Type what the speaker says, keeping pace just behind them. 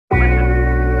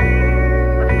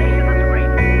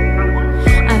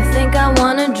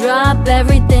drop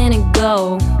everything and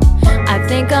go. I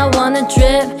think I wanna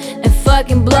trip and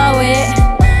fucking blow it.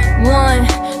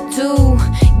 1, 2,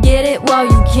 get it while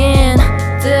you can,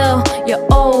 till you're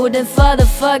old and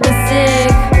fatherfucking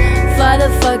sick.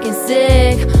 Fatherfucking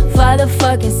sick,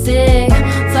 fatherfucking sick,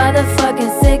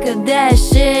 fatherfucking sick of that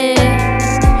shit.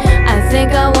 I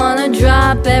think I wanna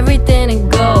drop everything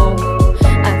and go.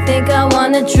 I think I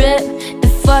wanna trip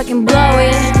and fucking blow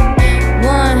it.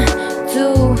 1,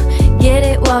 2, get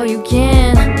it while you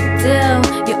can,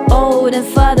 till you're old and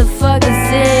fatherfucking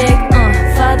sick.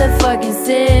 Fatherfucking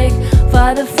sick,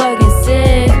 fatherfucking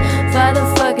sick,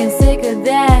 fatherfucking sick of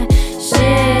that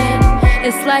shit.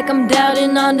 It's like I'm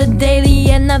doubting on the daily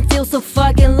and I feel so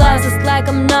fucking lost. It's like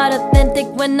I'm not authentic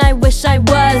when I wish I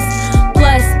was.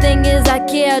 Plus, thing is I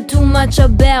care too much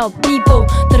about people,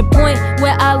 to the point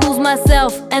where I lose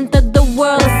myself, enter the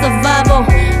world of survival.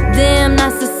 Damn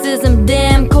narcissism,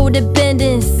 damn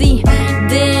codependency,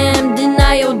 damn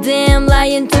denial, damn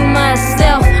lying to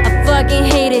myself. I fucking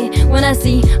hate it when I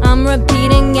see I'm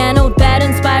repeating an old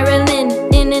pattern, spiraling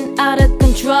in and out of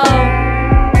control.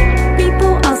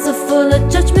 People are so full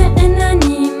of judgment and I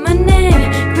need money,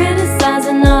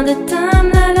 criticizing all the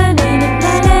time that I need it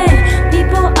money.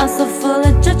 People are so full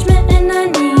of judgment and I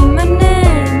need money,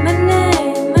 money,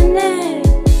 money.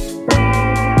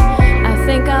 I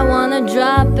think I wanna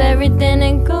drop everything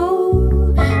and go.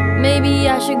 Maybe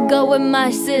I should go with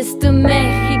my sister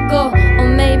Mexico, or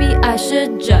maybe I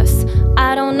should just,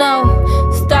 I don't know,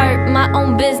 start my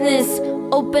own business,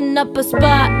 open up a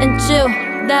spot and chill.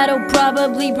 That'll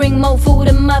probably bring more food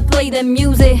in my plate than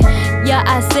music. Yeah,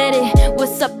 I said it.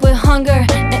 What's up with hunger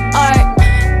and art?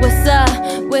 What's up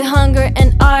with hunger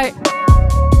and art?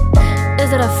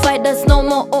 Is it a fight that's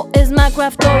normal or is my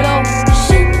craft total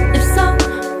shit? If so,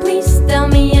 please tell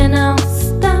me and I'll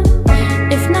stop.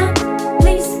 If not,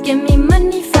 please give me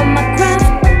money for my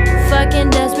craft.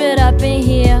 Fucking desperate up in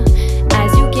here,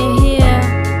 as you can hear.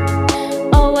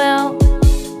 Oh well,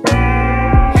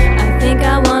 I think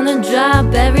I wanna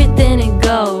drop everything and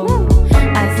go.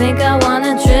 I think I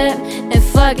wanna trip and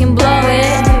fucking blow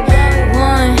it.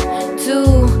 1,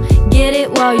 2, get it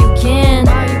while you can,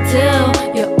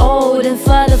 till you're old and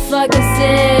fatherfucking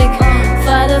sick.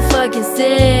 Fatherfucking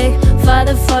sick,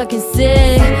 fatherfucking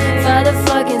sick,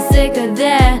 fatherfucking sick of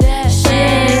that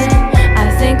shit. I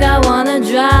think I wanna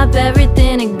drop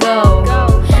everything and go.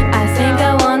 I think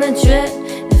I wanna trip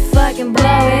and fucking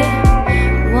blow it.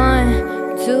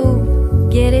 1, 2,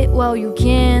 get it while you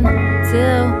can,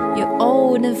 till you're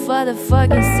old and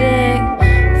fatherfucking sick.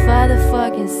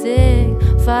 Fatherfucking sick,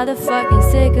 fatherfucking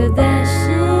sick of that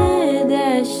shit,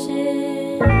 that shit.